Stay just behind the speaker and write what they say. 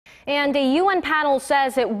And a UN panel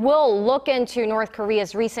says it will look into North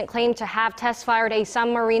Korea's recent claim to have test-fired a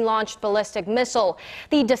submarine-launched ballistic missile.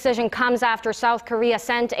 The decision comes after South Korea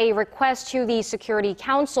sent a request to the Security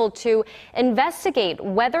Council to investigate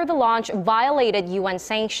whether the launch violated UN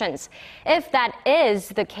sanctions. If that is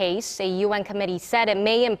the case, a UN committee said it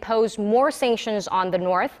may impose more sanctions on the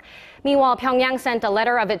North. Meanwhile, Pyongyang sent a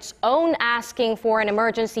letter of its own asking for an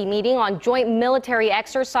emergency meeting on joint military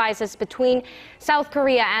exercises between South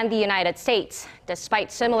Korea and the United States.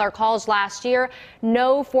 Despite similar calls last year,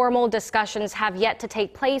 no formal discussions have yet to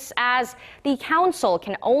take place, as the Council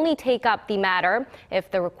can only take up the matter if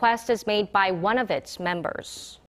the request is made by one of its members.